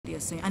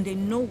saying, and they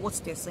know what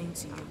they're saying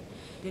to you.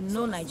 They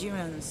know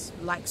Nigerians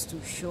likes to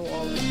show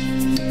off.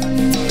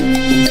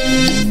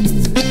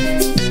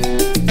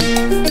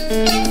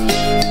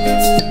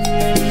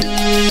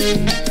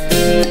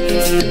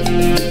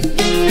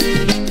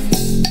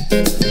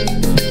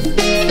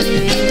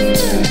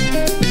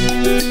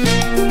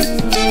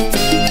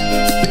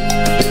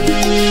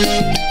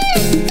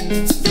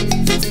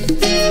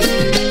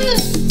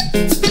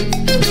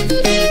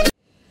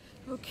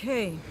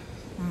 Okay,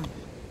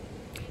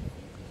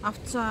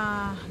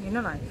 after, you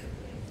know, like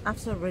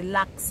after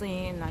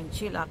relaxing and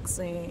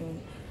chillaxing,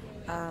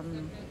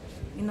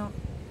 you know,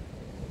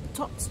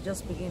 thoughts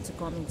just begin to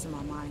come into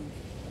my mind.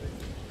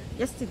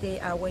 Yesterday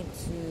I went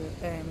to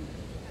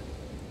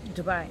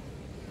Dubai.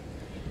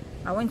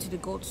 I went to the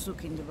goat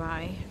souk in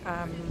Dubai.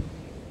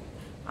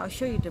 I'll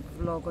show you the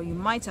vlog, or you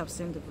might have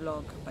seen the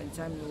vlog by the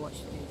time you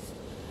watch this.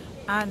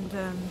 And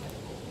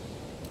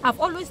I've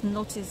always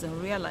noticed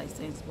and realized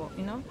things, but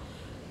you know,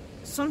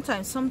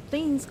 sometimes some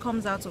things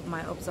comes out of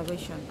my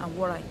observation and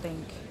what I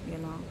think. You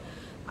know,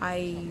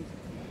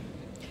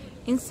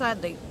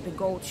 inside the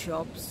gold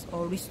shops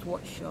or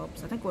wristwatch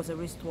shops, I think it was a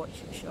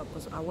wristwatch shop,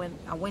 because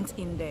I went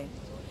in there.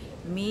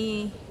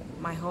 Me,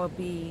 my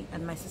hubby,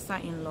 and my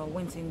sister-in-law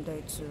went in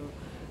there to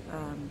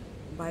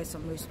buy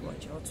some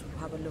wristwatch or to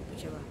have a look,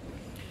 whichever.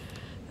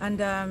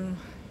 And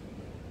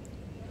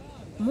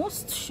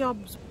most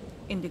shops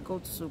in the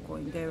gold souk or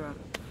in Dera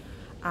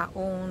are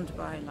owned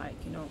by, like,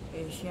 you know,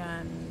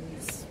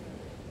 Asians,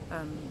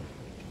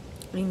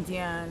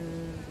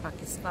 Indian,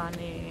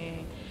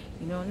 Pakistani,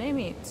 you know, name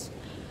it.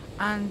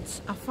 And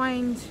I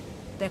find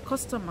their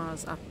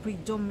customers are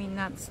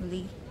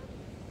predominantly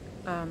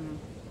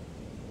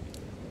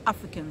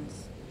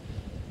Africans,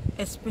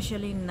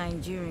 especially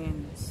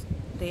Nigerians.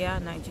 They are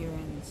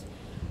Nigerians,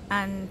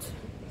 and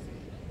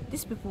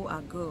these people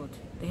are good.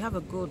 They have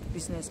a good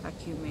business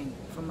acumen,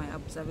 from my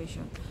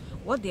observation.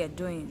 What they are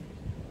doing,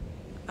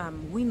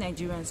 we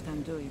Nigerians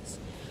can do it,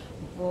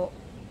 but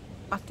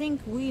I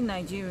think we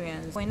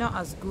Nigerians, we're not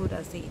as good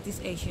as these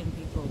Asian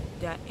people.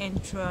 Their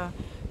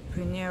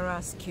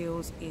entrepreneurial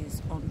skills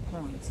is on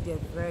point. They're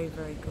very,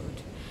 very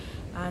good.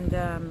 And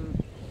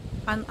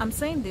I'm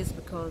saying this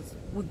because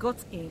we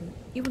got in,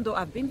 even though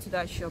I've been to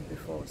that shop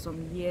before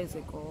some years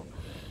ago.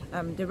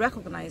 They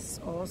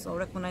recognize us, or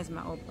recognize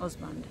my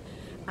husband,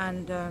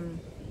 and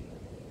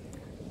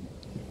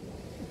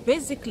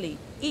basically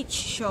each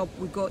shop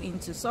we go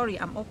into, sorry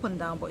I'm up and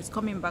down, but it's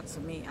coming back to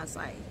me as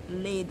I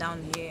lay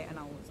down here, and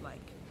I was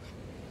like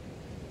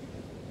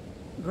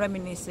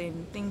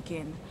reminiscing,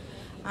 thinking.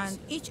 And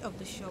each of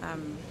the shops,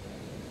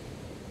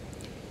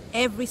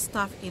 every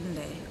staff in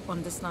there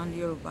understand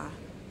Yoruba,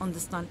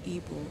 understand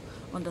Igbo,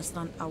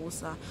 understand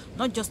Hausa.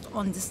 Not just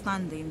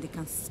understanding, they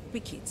can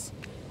speak it.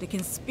 They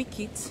can speak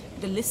it,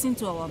 they listen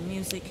to our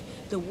music,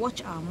 they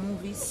watch our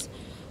movies.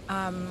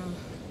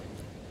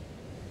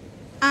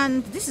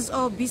 And this is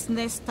all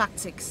business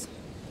tactics.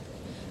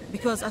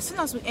 Because as soon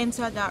as we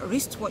enter that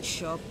wristwatch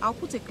shop, I'll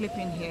put a clip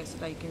in here so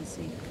that you can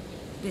see.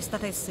 They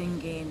started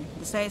singing.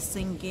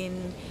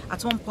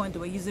 At one point they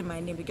were using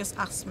my name. They just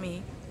asked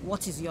me,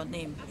 what is your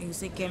name? And you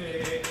say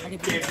Kemi. And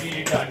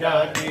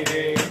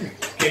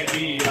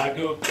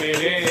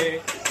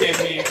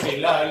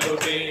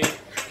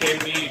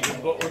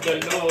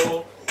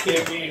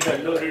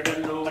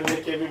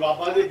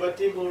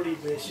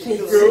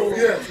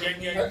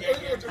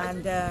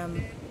and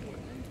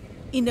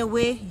in a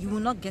way, you will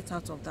not get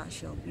out of that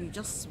shop. You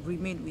just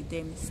remain with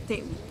them,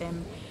 stay with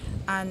them,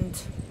 and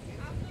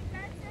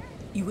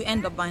you will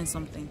end up buying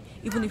something,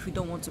 even if you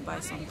don't want to buy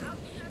something,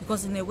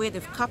 because in a way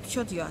they've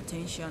captured your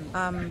attention.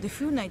 The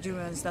few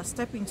Nigerians that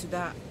step into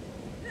that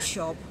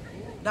shop,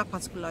 that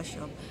particular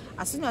shop,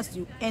 as soon as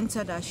you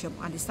enter that shop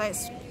and they start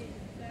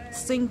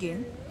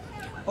singing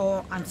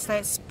and they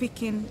start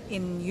speaking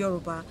in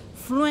Yoruba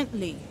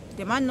fluently,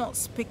 they might not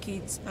speak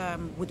it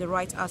with the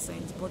right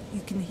accent, but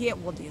you can hear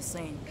what they're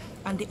saying,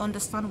 and they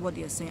understand what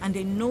they're saying, and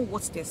they know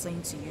what they're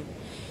saying to you.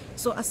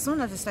 So as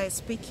soon as they start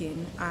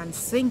speaking and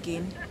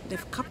singing,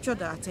 they've captured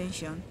their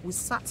attention. We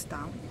sat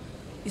down.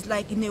 It's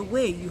like, in a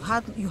way, you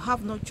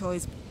have no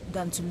choice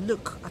than to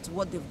look at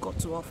what they've got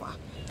to offer.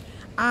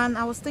 And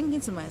I was thinking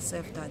to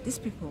myself that these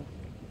people,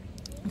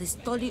 they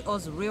study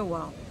us real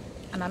well,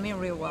 and I mean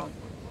real well.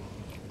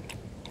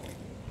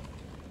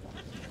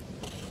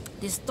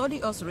 They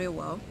study us real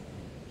well.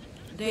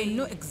 They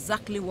know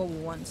exactly what we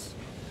want,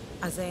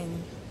 as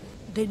in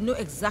they know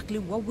exactly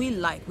what we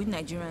like, we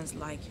Nigerians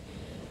like.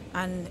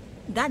 And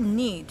that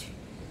need,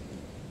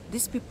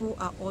 these people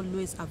are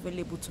always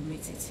available to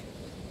meet it,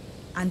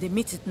 and they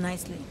meet it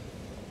nicely.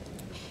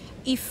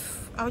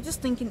 I was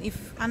just thinking,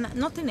 and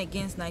nothing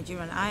against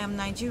Nigerian, I am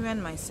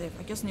Nigerian myself,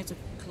 I just need to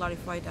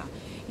clarify that.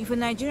 If a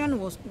Nigerian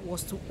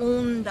was to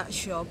own that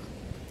shop,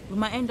 we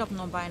might end up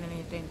not buying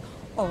anything,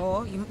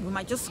 or we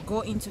might just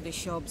go into the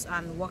shops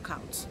and walk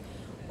out.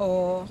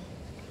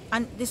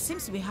 And they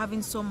seems to be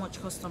having so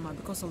much customer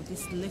because of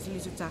these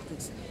little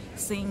tactics,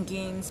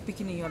 singing,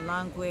 speaking in your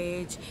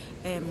language.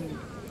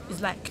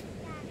 It's like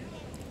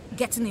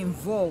getting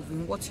involved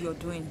in what you're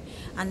doing,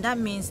 and that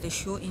means they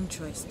show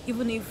interest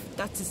even if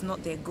that is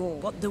not their goal.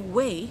 But the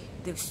way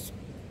they've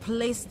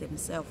placed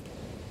themselves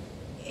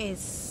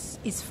is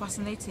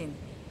fascinating.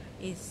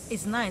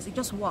 It's nice. It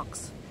just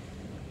works.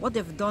 What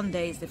they've done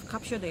there is they've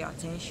captured their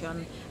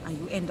attention, and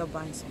you end up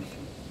buying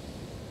something.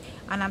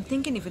 And I'm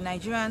thinking if a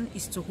Nigerian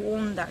is to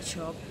own that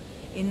shop,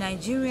 a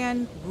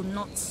Nigerian will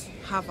not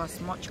have as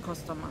much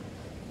customer.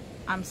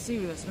 I'm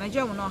serious.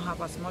 Nigeria will not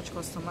have as much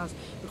customers,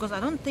 because I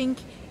don't think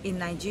a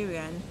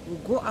Nigerian will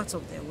go out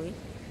of their way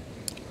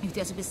if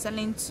they're to be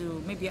selling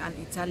to maybe an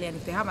Italian,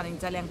 if they have an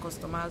Italian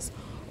customers,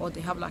 or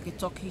they have like a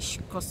Turkish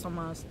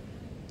customers,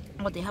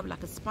 or they have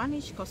like a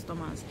Spanish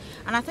customers.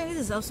 And I think this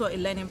is also a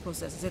learning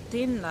process. It's a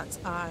thing that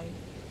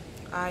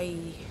I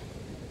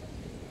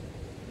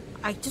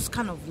just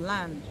kind of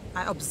learned.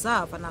 I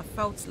observe, and I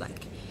felt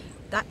like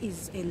that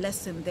is a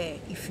lesson there.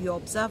 If you're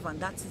observant,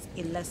 that is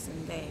a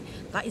lesson there.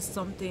 That is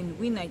something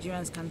we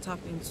Nigerians can tap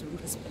into.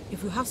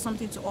 If we have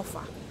something to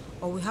offer,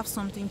 or we have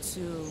something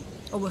to,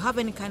 or we have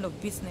any kind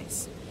of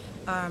business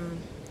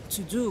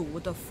to do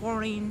with a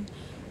foreign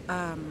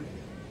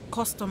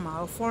customer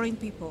or foreign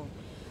people,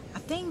 I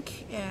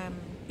think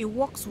it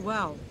works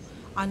well,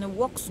 and it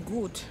works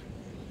good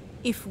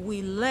if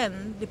we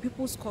learn the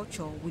people's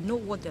culture. We know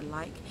what they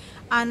like,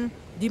 and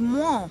the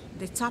more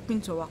they tap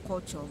into our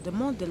culture, the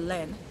more they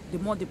learn, the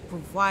more they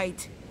provide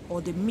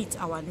or they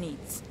meet our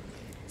needs.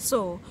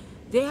 So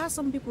there are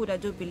some people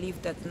that do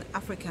believe that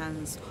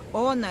Africans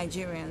or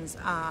Nigerians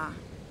are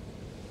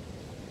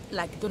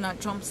like Donald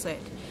Trump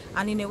said,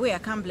 and in a way I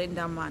can't blame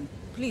that man.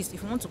 Please,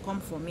 if you want to come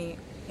for me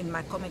in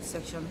my comment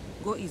section,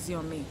 go easy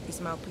on me.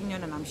 It's my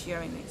opinion and I'm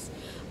sharing it.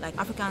 Like,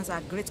 Africans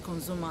are great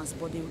consumers,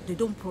 but they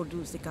don't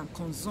produce. They can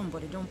consume,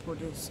 but they don't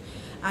produce.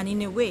 And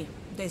in a way,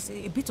 there's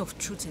a bit of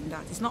truth in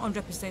that. It's not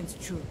 100%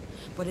 true,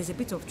 but there's a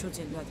bit of truth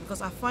in that,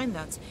 because I find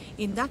that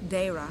in that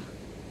Daira,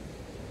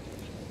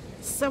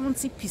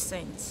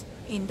 70%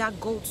 in that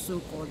gold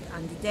so-called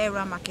and the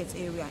Daira market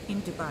area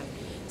in Dubai,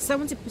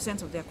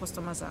 70% of their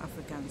customers are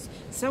Africans,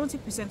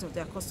 70% of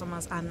their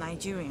customers are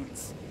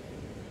Nigerians.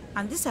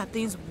 And these are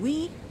things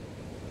we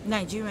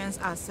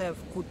Nigerians ourselves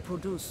could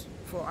produce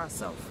for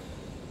ourselves.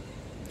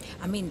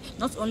 I mean,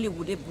 not only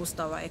would it boost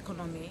our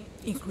economy,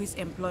 increase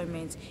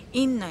employment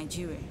in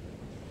Nigeria,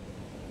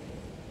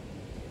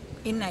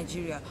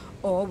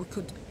 or we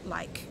could,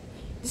 like,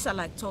 these are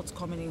like thoughts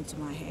coming into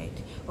my head,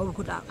 or we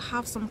could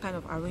have some kind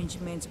of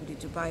arrangement with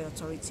the Dubai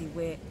authority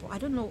where, I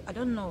don't know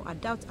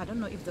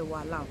if they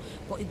will allow,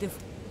 but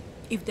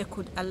if they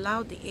could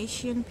allow the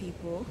Asian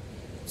people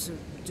to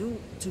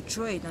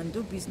trade and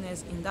do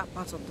business in that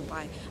part of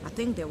Dubai, I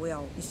think they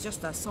will. It's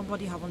just that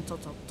somebody haven't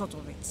thought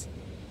of it.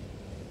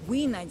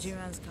 We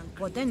Nigerians can,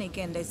 but then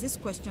again, there's this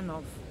question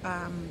of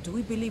do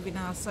we believe in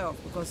ourselves?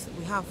 Because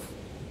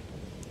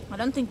I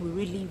don't think we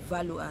really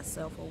value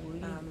ourselves, or we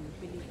really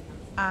believe in ourselves.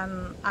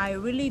 And I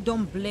really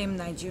don't blame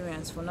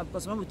Nigerians for not,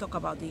 because when we talk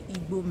about the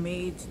Igbo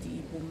made,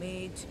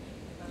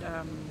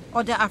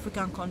 other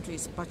African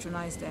countries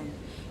patronize them,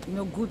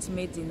 goods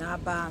made in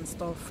Aba and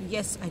stuff.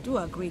 Yes, I do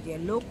agree, they are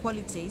low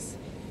qualities,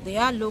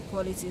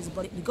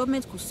 but the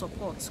government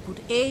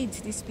could aid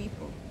these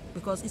people,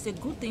 because it's a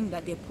good thing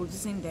that they're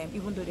producing them,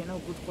 even though they're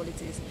not good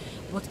qualities.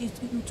 But it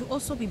would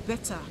also be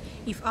better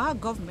if our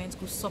government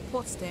could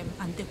support them,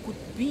 and they could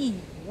be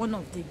one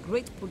of the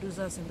great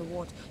producers in the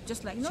world,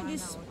 just like China.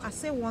 I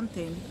say one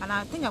thing, and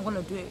I think I'm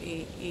going to do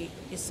a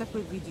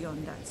separate video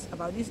on that,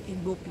 about these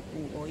Igbo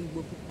people.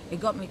 It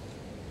got me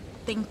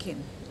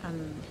thinking,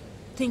 and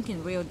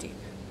thinking real deep.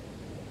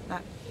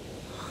 That,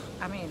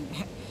 I mean,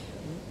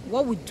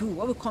 what we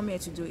come here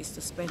to do is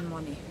to spend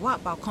money.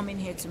 What about coming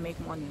here to make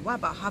money? What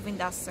about having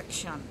that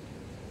section?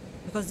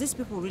 Because these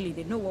people really,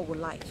 they know what we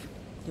like.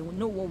 They will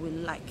know what we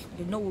like.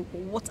 They know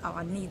what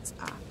our needs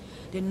are.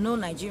 They know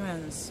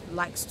Nigerians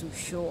likes to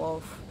show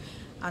off.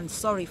 And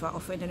sorry if I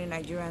offend any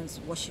Nigerians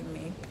watching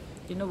me.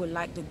 They know we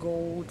like the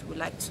gold. We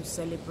like to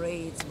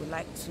celebrate. We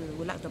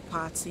like the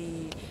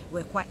party.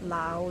 We're quite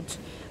loud,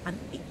 and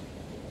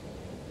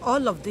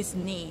all of these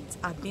needs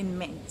are being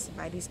met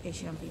by these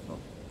Asian people.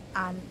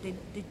 And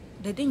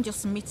they didn't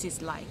just meet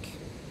it like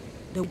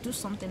they'll do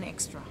something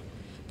extra.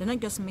 They're not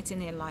just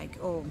meeting it like,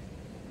 oh,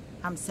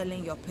 I'm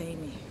selling, you're paying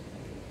me.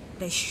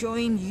 They're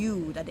showing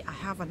you that I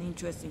have an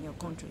interest in your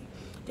country.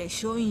 They're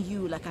showing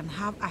you like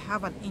I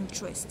have an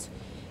interest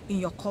in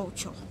your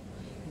culture.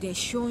 They're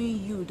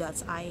showing you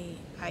that I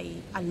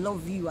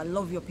love you, I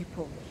love your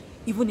people,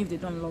 even if they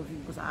don't love you.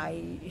 Because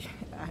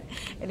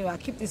anyway, I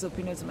keep this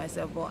opinion to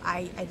myself, but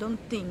I don't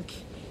think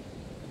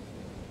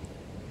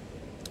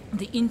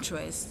the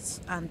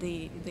interests and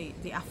the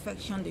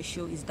affection they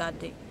show is that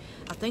deep.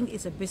 I think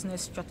it's a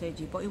business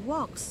strategy, but it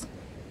works.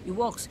 It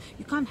works.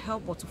 You can't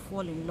help but to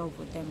fall in love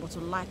with them, but to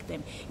like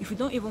them. If you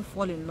don't even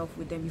fall in love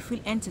with them, you feel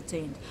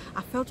entertained.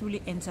 I felt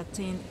really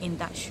entertained in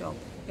that shop.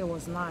 It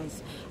was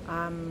nice.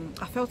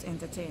 I felt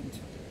entertained.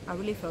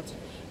 I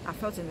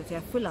felt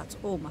entertained. I feel at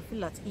home. I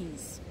feel at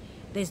ease.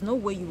 There's no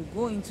way you will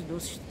go into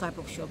those type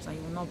of shops and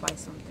you will not buy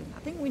something. I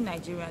think we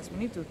Nigerians, we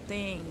need to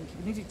think,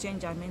 we need to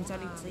change our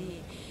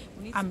mentality,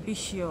 we need to be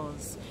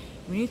ambitious,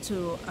 we need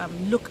to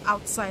look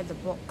outside the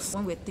box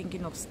when we're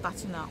thinking of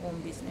starting our own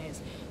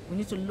business. We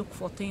need to look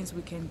for things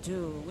we can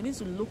do. We need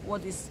to look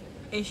what these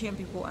Asian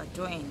people are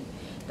doing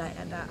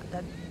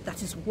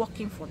that is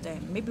working for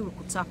them. Maybe we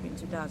could tap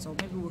into that, or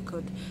maybe we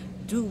could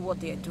do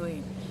what they're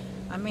doing.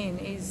 I mean,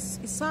 it's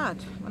sad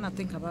when I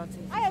think about it.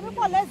 Hi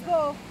everyone, let's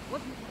go.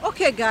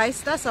 Okay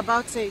guys, that's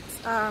about it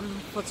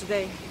for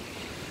today.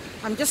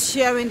 I'm just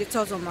sharing the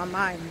thoughts on my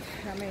mind.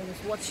 I mean,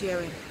 it's worth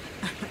sharing.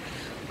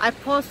 I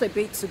paused a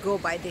bit to go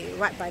right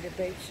by the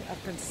beach. I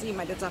can see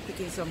my daughter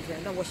picking something. I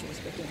don't know what she was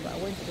picking, but I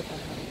went to look at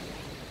her.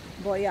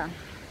 But yeah,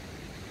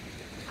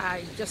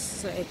 I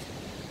just said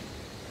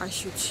I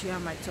should share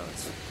my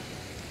thoughts.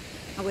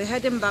 And we're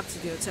heading back to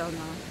the hotel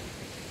now.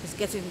 It's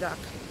getting dark.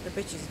 The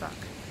beach is dark.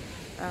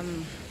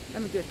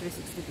 Let me do a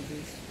 360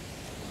 degrees.